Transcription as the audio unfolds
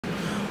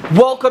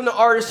Welcome to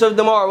Artists of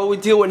Tomorrow, where we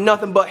deal with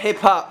nothing but hip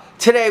hop.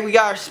 Today we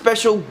got our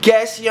special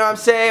guest, you know what I'm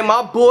saying?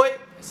 My boy.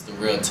 It's the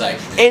real type.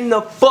 In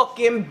the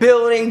fucking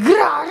building.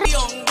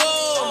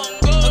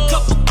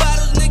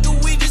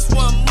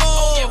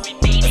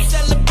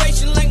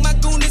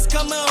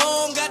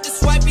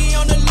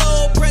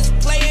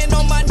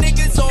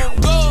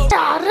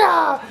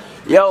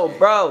 Yo,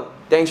 bro,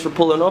 thanks for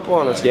pulling up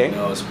on us, gang. You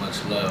know, it's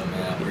much love,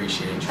 man. I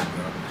appreciate you,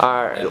 bro.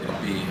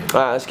 Alright,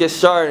 let's get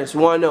started. I just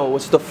want to know,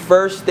 what's the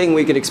first thing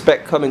we could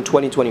expect coming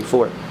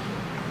 2024? A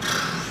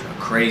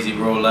crazy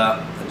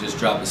rollout. I just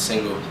dropped a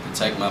single,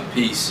 Take My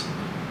Peace,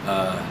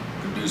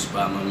 produced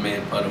by my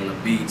man Put on the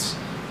Beats.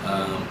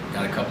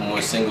 Got a couple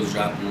more singles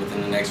dropping within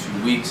the next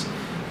few weeks.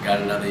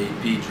 Got another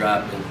EP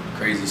dropping.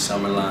 Crazy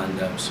summer lined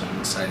up, so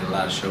I'm excited. A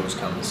lot of shows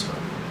coming, so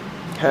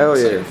hell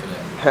yeah. For that.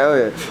 Hell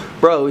yeah.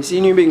 Bro, we've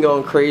seen you been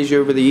going crazy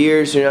over the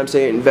years, you know what I'm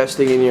saying,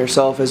 investing in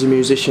yourself as a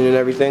musician and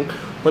everything.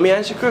 Let me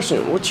ask you a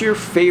question. What's your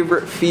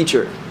favorite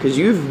feature? Because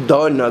you've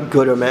done a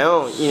good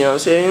amount, you know what I'm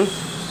saying?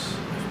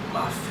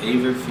 My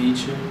favorite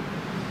feature?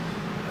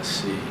 Let's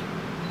see.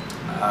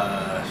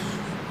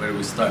 Where do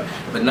we start?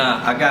 But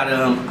nah, I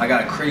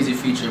got a crazy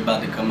feature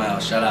about to come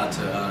out. Shout out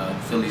to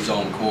Philly's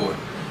Own Core.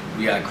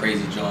 We got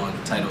Crazy John,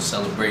 titled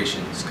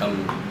Celebration. It's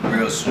coming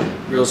real soon.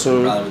 Real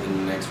soon. Probably within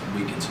the next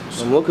week or two.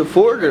 So I'm looking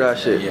forward to that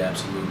shit. Yeah,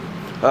 absolutely.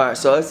 Alright,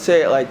 so let's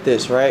say it like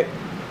this, right?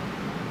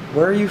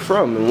 Where are you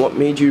from and what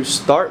made you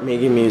start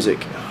making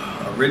music?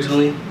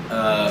 Originally,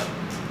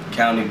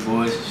 county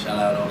boys. Shout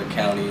out all the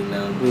county.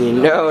 You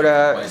know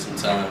that. Quite some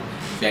time.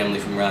 Family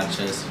from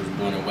Rochester. Was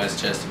born in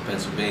Westchester,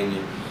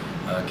 Pennsylvania.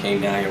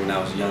 Came down here when I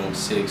was young,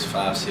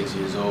 5, 6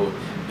 years old.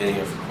 Been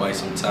here for quite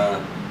some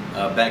time.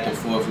 Back and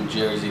forth from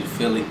Jersey to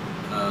Philly.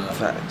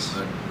 Facts.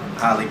 But I'm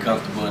highly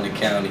comfortable in the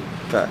county.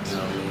 Facts. You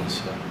know what I mean?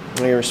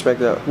 So. I respect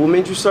that. What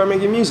made you start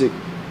making music?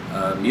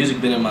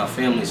 Music been in my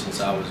family since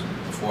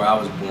before I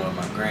was born.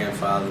 My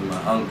grandfather,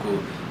 my uncle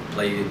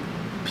played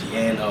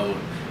piano.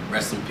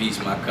 Rest in peace,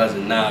 my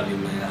cousin Navi,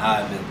 man,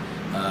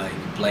 Ivan.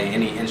 He could play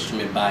any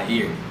instrument by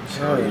ear.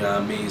 So you know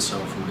what I mean.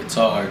 So from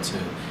guitar to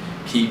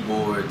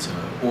keyboard to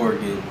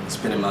organ, it's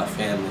been in my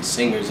family.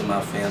 Singers in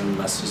my family.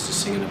 My sister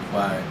singing in the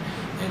choir.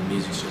 And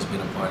music's just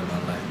been a part of my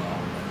life, my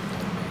whole life, you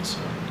know what I mean? So.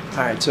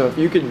 Alright, so if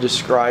you could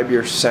describe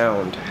your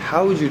sound,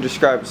 how would you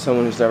describe it to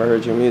someone who's never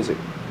heard your music?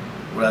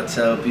 What I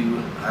tell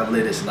people, I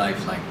live this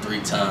life like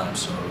 3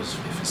 times, so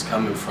if it's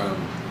coming from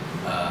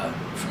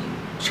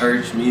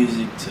church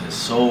music to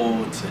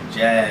soul to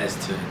jazz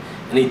to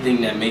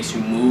anything that makes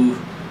you move,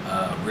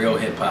 real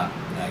hip hop,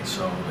 like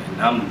so. And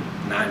I'm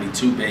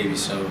 92, baby,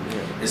 so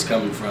it's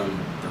coming from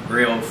the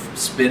real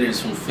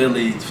spitters from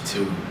Philly to,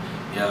 you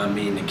know what I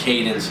mean, the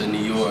cadence of New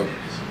York.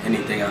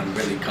 Anything I'm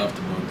really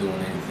comfortable doing,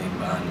 anything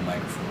behind the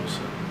microphone.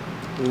 So.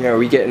 Yeah,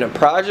 we getting a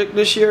project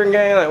this year,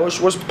 gang? Like,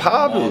 what's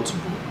poppin'?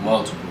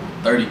 Multiple.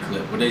 30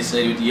 clip. What they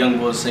say, the young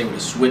boys say with a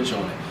switch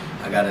on it.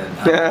 I got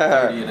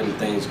 30 of them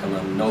things coming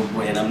up. No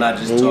way, and I'm not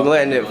just talking. You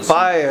letting it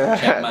fire.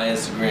 Check my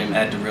Instagram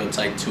at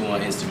TheRealTike on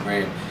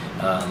Instagram.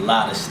 A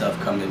lot of stuff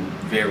coming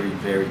very,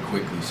 very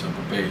quickly. So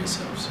prepare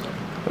yourself. So.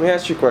 Let me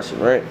ask you a question,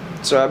 right?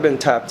 So I've been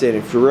tapped in,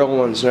 and for real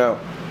ones now.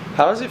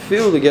 How does it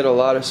feel to get a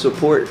lot of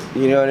support?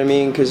 You know what I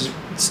mean? Because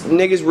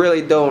niggas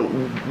really don't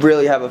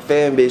have a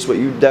fan base, but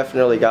you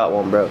definitely got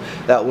one, bro.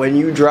 That when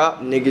you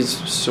drop,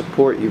 niggas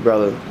support you,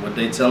 brother. What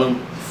they tell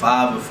them,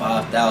 5 or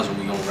 5,000,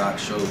 we gonna rock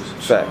shows.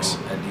 Facts. So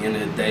at the end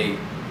of the day,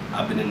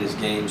 I've been in this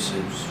game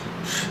since,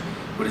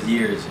 what is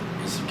years?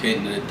 It's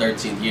getting to the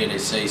 13th year. They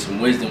say some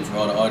wisdom for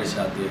all the artists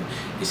out there.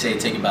 They say it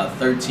take about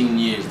 13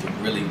 years to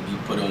really be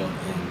put on,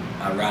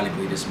 and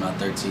ironically, this is my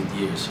 13th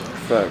year. So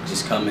Facts.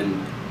 Just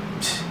coming.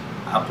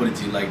 I'll put it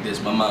to you like this.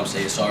 My mom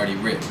say it's already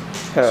written.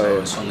 So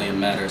it's only a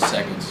matter of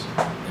seconds.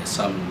 There's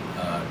something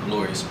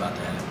glorious about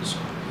to happen. So.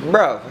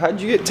 Bro,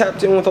 how'd you get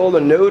tapped in with all the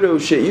Noto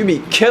shit? You be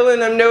killing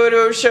them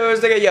Noto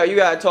shows. Yo, you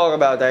gotta talk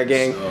about that,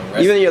 gang. So,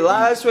 even your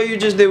last one you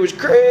just did was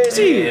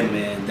crazy. Yeah,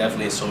 man.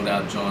 Definitely sold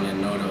out John and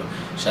Noto.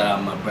 Shout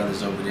out my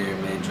brothers over there,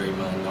 man.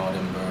 Draymond and all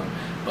them, bro.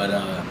 But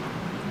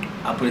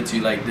I'll put it to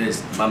you like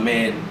this. My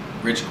man,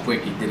 Rich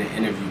Quick, he did an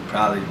interview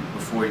probably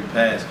before he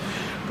passed.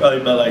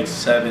 Probably about like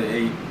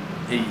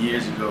 8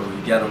 years ago.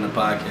 He got on the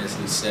podcast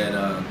and he said,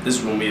 this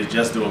is when we was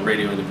just doing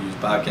radio interviews,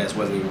 podcast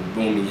wasn't even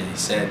booming yet. He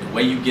said, the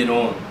way you get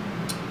on,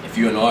 if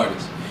you're an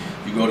artist,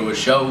 you go to a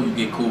show, you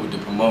get cool with the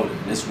promoter.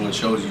 And this is when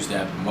shows used to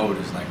have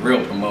promoters, like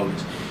real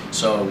promoters.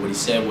 So what he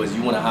said was,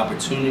 you want an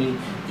opportunity,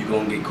 you're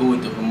going to get cool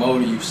with the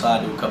promoter, you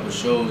slide to a couple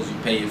shows, you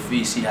pay your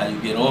fee, see how you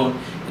get on,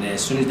 and then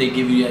as soon as they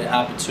give you that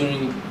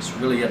opportunity, it's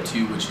really up to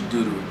you what you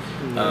do to it.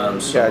 You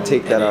gotta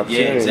take that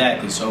opportunity. Yeah,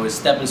 exactly. So it's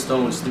stepping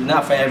stones.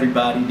 Not for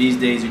everybody. These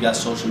days you got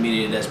social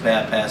media that's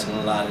bypassing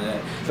a lot of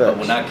that. Facts. But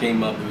when I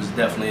came up, it was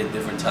definitely a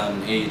different time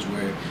and age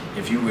where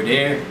if you were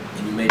there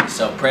and you made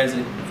yourself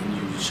present and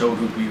you showed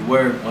who you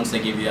were, once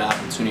they gave you the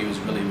opportunity, it was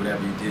really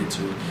whatever you did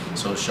to it.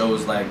 So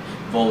shows like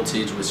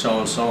Voltage with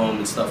Sean Song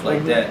and stuff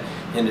like that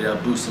ended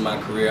up boosting my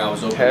career. I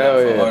was opening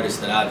up for artists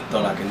that I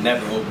thought I could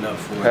never open up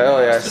for.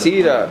 Hell yeah, I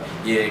see that.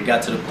 Yeah, it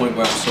got to the point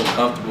where I'm so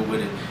comfortable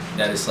with it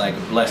that it's like a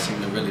blessing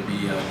to really be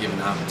given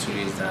the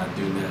opportunities that I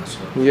do now. So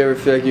you ever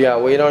feel like you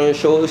got weight on your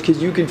shoulders?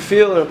 Because you could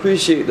feel and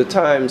appreciate the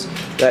times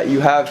that you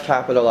have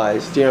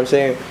capitalized. You know what I'm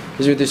saying?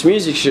 Because with this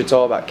music shit, it's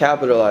all about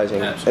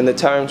capitalizing. Absolutely. And the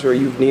times where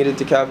you've needed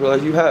to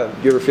capitalize, you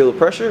have. You ever feel the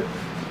pressure?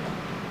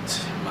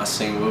 I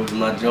sing with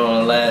my joint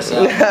on the last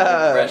album,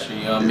 pressure,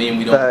 you know what I mean?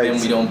 We don't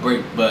bend, we don't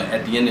break, but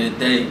at the end of the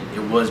day,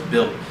 it was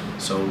built.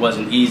 So it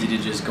wasn't easy to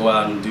just go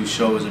out and do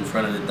shows in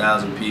front of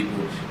 1,000 people.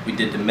 We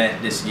did the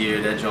Met this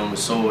year, that joint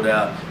was sold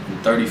out in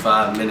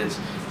 35 minutes.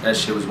 That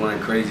shit was one of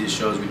the craziest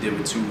shows we did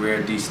with 2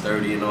 Rare D's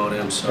 30 and all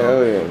them.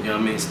 So, yeah. you know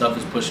what I mean? Stuff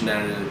is pushing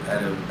at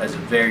a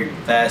very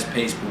fast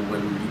pace, but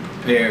when you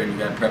prepare and you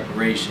got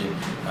preparation,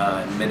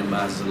 it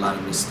minimizes a lot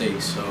of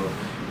mistakes. So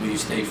when you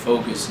stay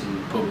focused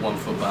and put one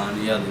foot behind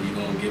the other, you're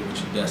going to get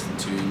what you're destined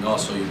to. And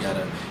also you got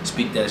to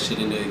speak that shit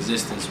into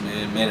existence,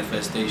 man.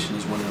 Manifestation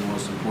is one of the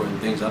most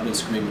important things. I've been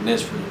screaming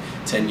this for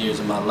 10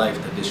 years of my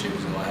life that this shit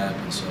was going to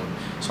happen. So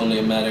it's only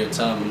a matter of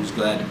time. I'm just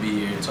glad to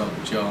be here and talk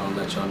with y'all and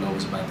let y'all know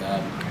what's about to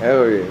happen.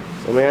 Hell yeah.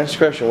 Let me ask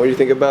you a question. What do you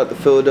think about the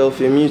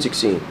Philadelphia music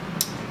scene?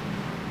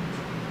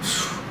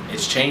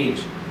 It's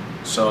changed.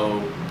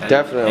 So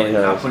definitely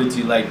I'll put it to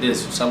you like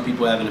this. Some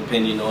people have an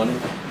opinion on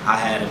it. I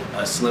had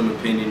a slim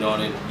opinion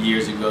on it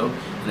years ago,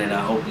 and then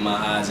I opened my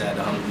eyes, I had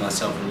to humble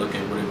myself and look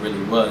at what it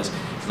really was.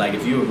 Like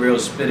if you're a real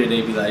spitter,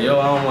 they'd be like, yo,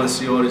 I don't want to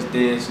see all this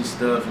dance and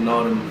stuff and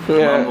all the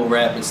mumble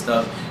rap and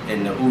stuff.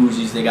 And the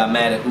Uzis, they got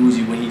mad at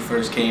Uzi when he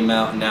first came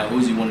out, and now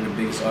Uzi one of the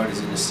biggest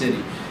artists in the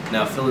city.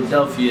 Now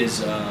Philadelphia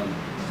is,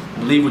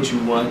 believe what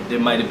you want, there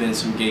might have been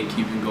some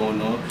gatekeeping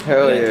going on.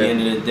 Hell but yeah. At the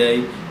end of the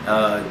day,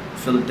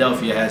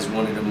 Philadelphia has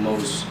one of the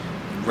most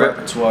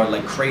repertoire,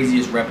 like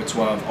craziest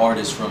repertoire of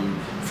artists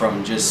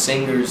from just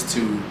singers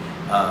to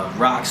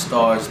rock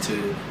stars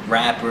to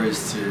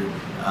rappers to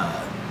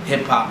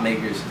hip hop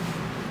makers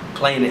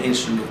playing the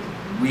instrument.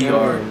 We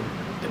are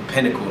the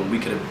pinnacle, and we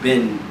could have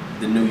been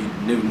the new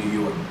New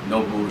York,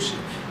 no bullshit.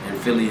 And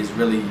Philly is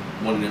really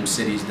one of them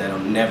cities that'll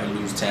never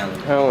lose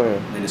talent. Hell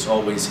yeah. And it's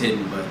always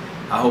hidden, but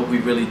I hope we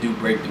really do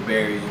break the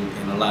barrier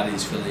and a lot of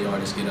these Philly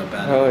artists get up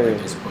out of it like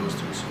they're supposed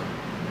to. So.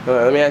 All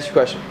right, let me ask you a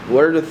question.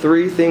 What are the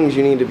 3 things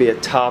you need to be a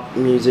top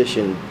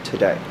musician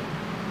today?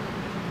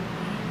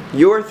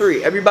 Your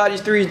 3.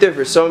 Everybody's 3 is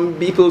different. Some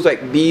people's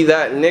like, be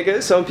that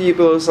nigga. Some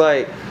people's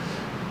like,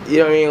 you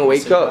know what I mean,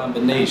 wake up. It's a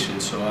combination.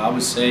 So I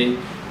would say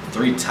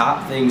 3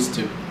 top things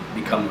to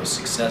become a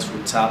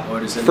successful top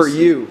artist in the city.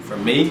 you. For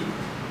me,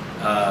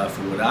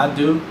 for what I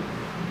do,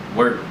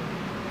 work,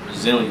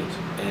 resilience.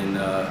 And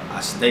I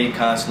stay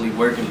constantly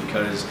working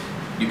because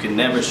you can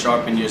never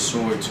sharpen your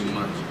sword too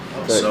much.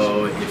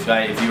 So if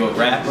you're a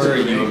rapper,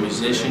 you're a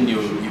musician,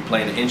 you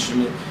play an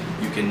instrument,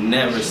 you can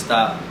never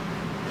stop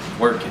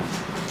working.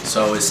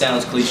 So it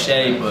sounds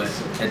cliche, but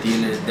at the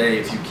end of the day,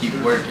 if you keep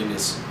working,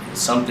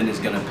 something is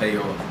gonna pay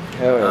off.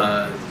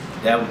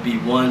 That would be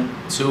 1.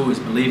 2 is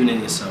believing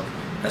in yourself.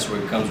 That's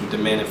where it comes with the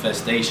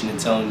manifestation and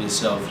telling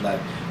yourself, like,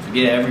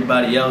 forget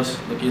everybody else,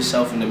 look at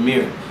yourself in the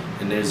mirror.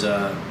 And there's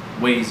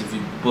ways of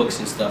books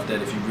and stuff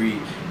that if you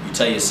read, you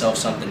tell yourself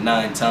something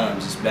 9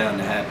 times, it's bound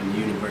to happen. The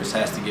universe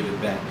has to give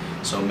it back.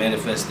 So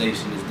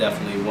manifestation is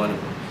definitely one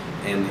of them.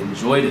 And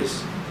enjoy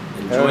this.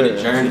 Enjoy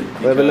the journey.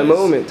 Live in the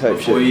moment type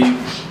before shit.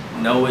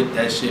 You know it,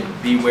 that shit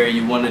be where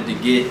you wanted to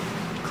get,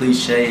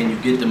 cliche, and you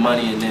get the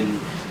money, and then,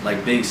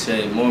 like Big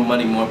said, more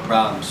money, more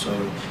problems.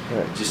 So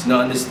just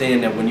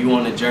understand that when you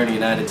on the journey,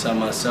 and I had to tell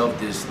myself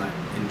this, like,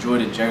 enjoy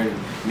the journey.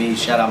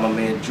 Shout out my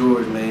man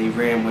George, man, he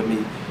ran with me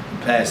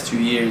the past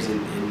 2 years,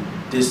 and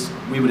this,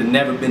 we would have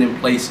never been in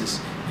places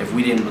if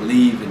we didn't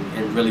believe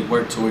and really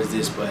work towards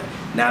this. But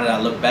now that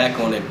I look back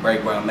on it,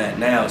 right where I'm at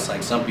now, it's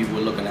like some people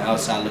are looking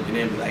outside, looking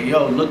in, be like,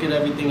 yo, look at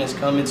everything that's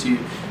coming to you.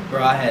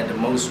 Bro, I had the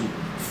most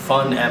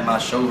fun at my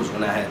shows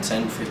when I had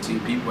 10,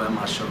 15 people at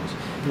my shows.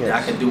 Yes.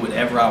 I could do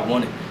whatever I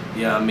wanted.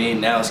 You know what I mean?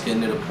 Now it's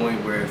getting to the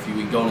point where if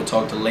you go and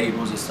talk to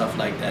labels and stuff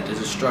like that, there's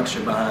a structure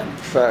behind it.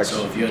 Facts.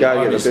 So if you're an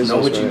artist, know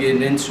what you're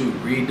getting into,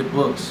 read the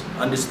books,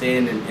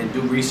 understand and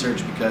do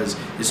research, because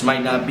this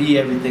might not be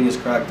everything it's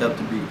cracked up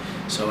to be.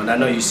 So, and I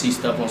know you see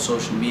stuff on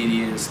social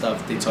media and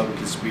stuff, they talking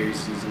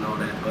conspiracies and all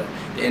that, but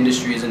the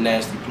industry is a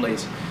nasty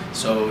place.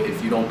 So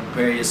if you don't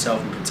prepare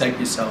yourself and protect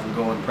yourself and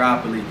going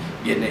properly,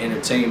 getting an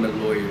entertainment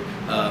lawyer,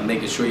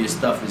 making sure your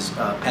stuff is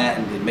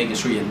patented, making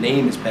sure your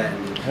name is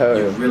patented,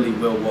 you really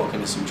will walk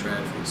into some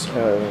traffic. So,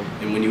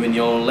 and when you're in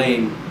your own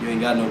lane, you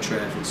ain't got no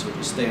traffic, so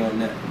just stay on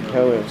that. You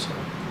know what I mean? So,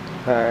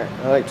 alright,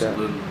 I like that.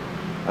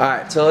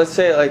 Alright, so let's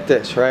say it like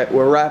this, right?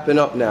 We're wrapping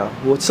up now.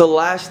 What's the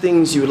last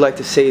things you would like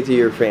to say to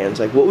your fans?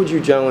 Like, what would you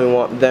generally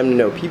want them to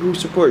know? People who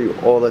support you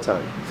all the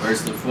time.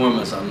 First and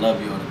foremost, I love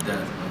you all to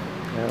death,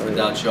 man.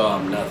 Without y'all,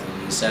 I'm nothing.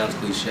 It sounds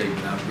cliche,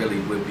 but I really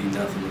would be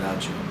nothing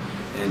without y'all.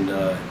 And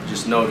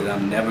just know that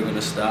I'm never going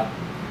to stop.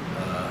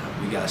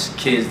 We got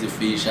kids to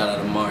feed. Shout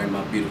out to Mari,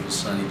 my beautiful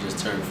son. He just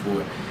turned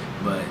 4.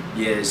 But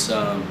yeah, it's,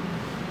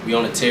 we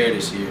on a tear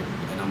this year,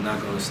 and I'm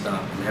not going to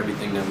stop. And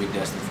everything that we're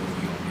destined for,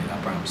 we going to get.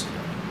 I promise you that.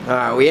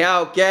 Alright, we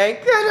out, gang.